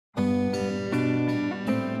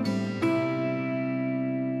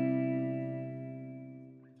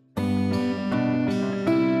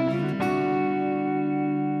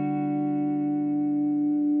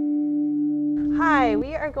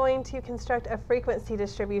We are going to construct a frequency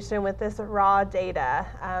distribution with this raw data.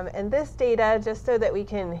 And this data, just so that we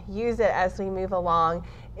can use it as we move along,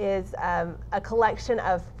 is a collection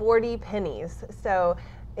of 40 pennies. So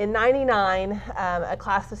in '99, a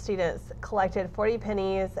class of students collected 40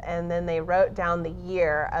 pennies, and then they wrote down the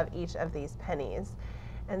year of each of these pennies.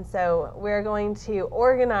 And so we're going to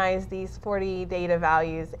organize these 40 data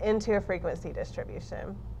values into a frequency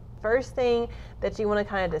distribution. First thing that you want to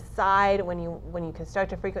kind of decide when you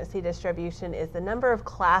construct a frequency distribution is the number of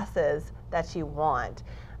classes that you want,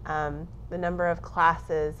 the number of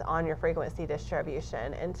classes on your frequency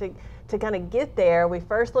distribution. And to kind of get there, we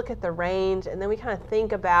first look at the range, and then we kind of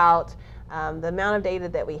think about the amount of data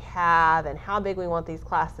that we have and how big we want these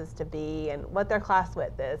classes to be and what their class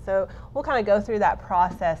width is. So we'll kind of go through that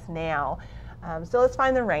process now. So let's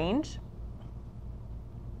find the range.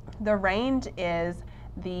 The range is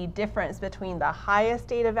the difference between the highest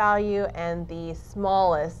data value and the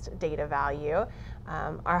smallest data value.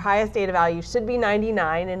 Our highest data value should be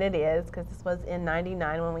 99, and it is, because this was in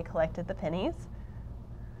 '99 when we collected the pennies.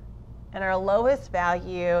 And our lowest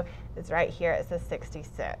value is right here. It says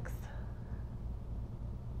 66.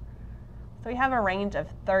 So we have a range of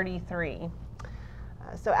 33.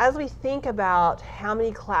 So as we think about how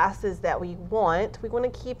many classes that we want to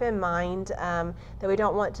keep in mind that we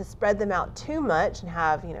don't want to spread them out too much and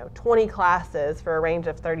have 20 classes for a range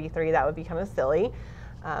of 33. That would be kind of silly.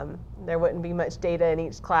 There wouldn't be much data in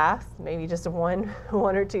each class, maybe just one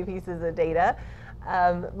or two pieces of data.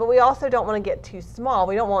 But we also don't want to get too small.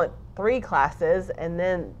 We don't want 3 classes and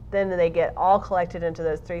then they get all collected into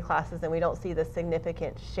those 3 classes and we don't see the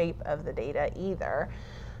significant shape of the data either.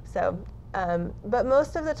 So, but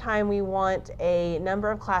most of the time we want a number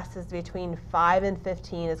of classes between 5 and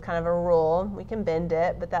 15 is kind of a rule. We can bend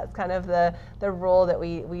it, but that's kind of the rule that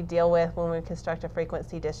we deal with when we construct a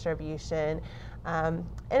frequency distribution.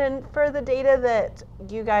 And for the data that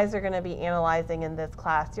you guys are going to be analyzing in this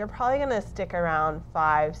class, you're probably going to stick around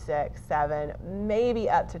 5, 6, 7, maybe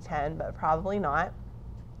up to 10, but probably not.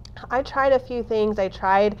 I tried a few things. I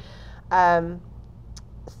tried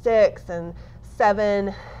 6 and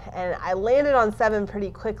 7, and I landed on 7 pretty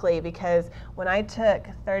quickly because when I took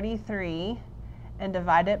 33 and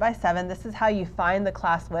divided it by 7, this is how you find the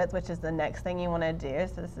class width, which is the next thing you want to do.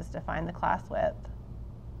 So this is to find the class width.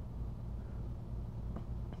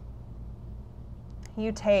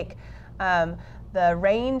 You take the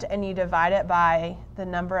range and you divide it by the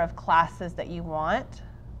number of classes that you want.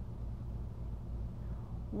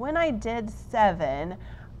 When I did 7,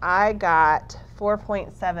 I got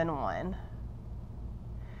 4.71.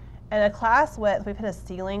 And a class width, we put a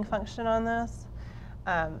ceiling function on this.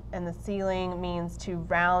 And the ceiling means to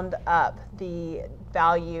round up the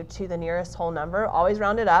value to the nearest whole number. Always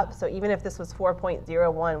round it up. So even if this was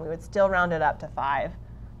 4.01, we would still round it up to 5.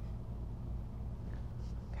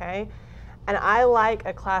 Okay? And I like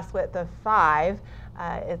a class width of 5.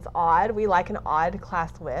 It's odd. We like an odd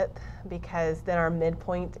class width because then our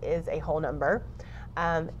midpoint is a whole number.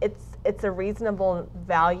 It's a reasonable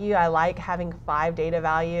value. I like having 5 data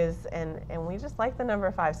values, and we just like the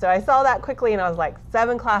number 5. So I saw that quickly and I was like,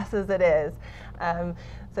 7 classes it is.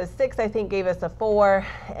 So 6 I think gave us a 4,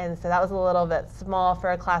 and so that was a little bit small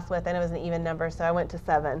for a class width, and it was an even number, so I went to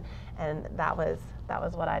 7, and that was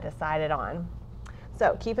what I decided on.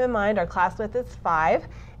 So keep in mind our class width is 5,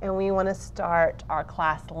 and we want to start our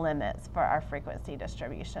class limits for our frequency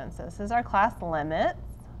distribution. So this is our class limits.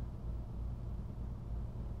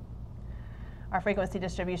 Our frequency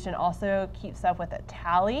distribution also keeps up with a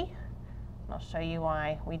tally. And I'll show you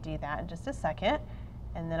why we do that in just a second.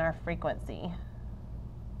 And then our frequency.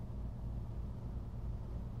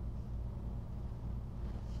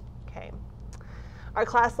 Okay. Our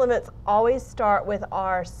class limits always start with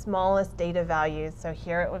our smallest data values. So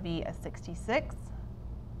here it would be a 66.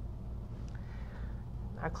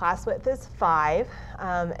 Our class width is 5.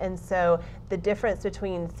 And so the difference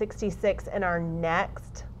between 66 and our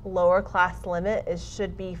next lower class limit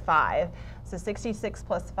should be 5. So 66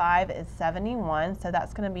 plus 5 is 71. So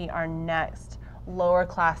that's going to be our next lower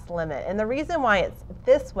class limit. And the reason why it's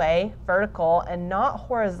this way, vertical, and not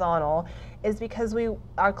horizontal is because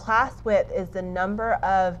our class width is the number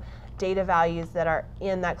of data values that are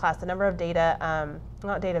in that class, the number of data,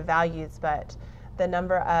 not data values, but the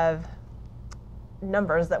number of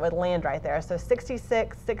numbers that would land right there. So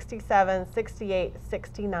 66, 67, 68,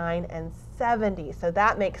 69, and 70. So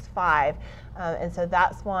that makes 5. And so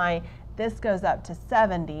that's why This goes up to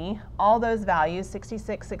 70. All those values,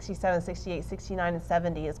 66, 67, 68, 69, and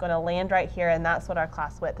 70, is going to land right here, and that's what our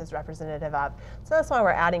class width is representative of. So that's why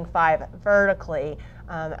we're adding 5 vertically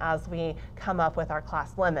as we come up with our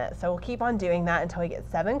class limit. So we'll keep on doing that until we get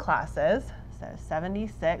 7 classes. So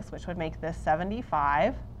 76, which would make this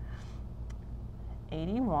 75.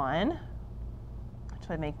 81, which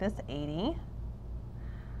would make this 80.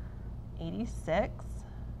 86.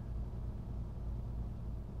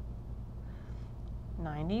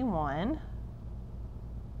 91,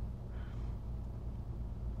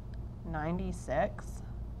 96,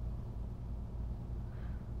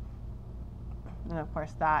 and of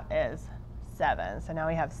course that is 7. So now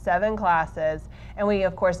we have 7 classes, and we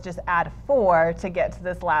of course just add 4 to get to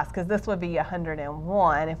this last, because this would be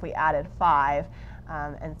 101 if we added 5,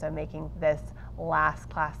 and so making this last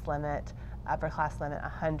class limit, upper class limit,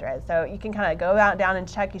 100. So you can kind of go down and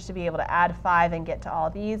check. You should be able to add 5 and get to all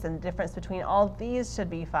these, and the difference between all of these should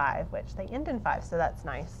be 5, which they end in 5, so that's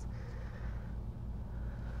nice.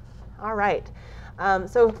 All right,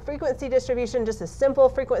 so frequency distribution, just a simple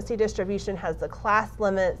frequency distribution, has the class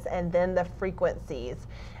limits and then the frequencies.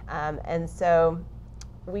 And so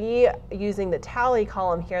we, using the tally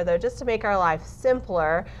column here though, just to make our life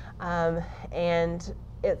simpler, and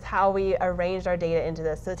it's how we arranged our data into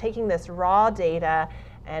this. So taking this raw data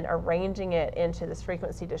and arranging it into this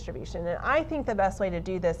frequency distribution. And I think the best way to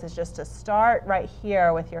do this is just to start right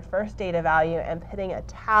here with your first data value and putting a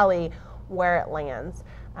tally where it lands.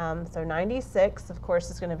 So 96, of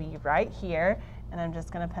course, is going to be right here. And I'm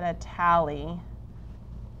just going to put a tally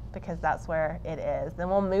because that's where it is. Then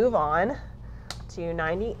we'll move on to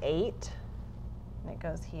 98. And it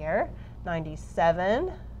goes here.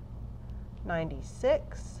 97.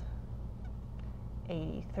 96,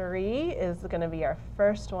 83 is going to be our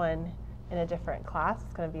first one in a different class.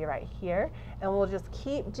 It's going to be right here. And we'll just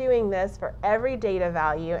keep doing this for every data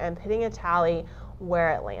value and putting a tally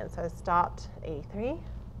where it lands. So I stopped 83.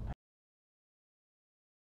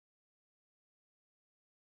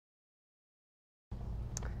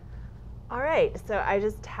 All right, so I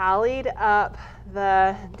just tallied up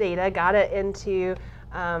the data, got it into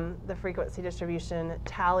the frequency distribution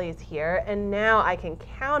tallies here, and now I can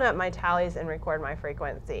count up my tallies and record my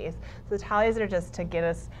frequencies. So the tallies are just to get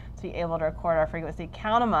us to be able to record our frequency.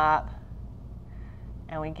 Count them up,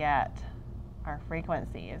 and we get our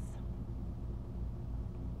frequencies.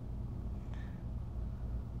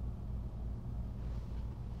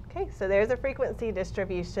 Okay, so there's a frequency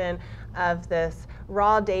distribution of this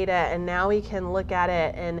raw data, and now we can look at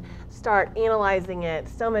it and start analyzing it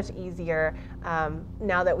so much easier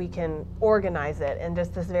now that we can organize it in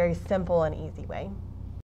just this very simple and easy way.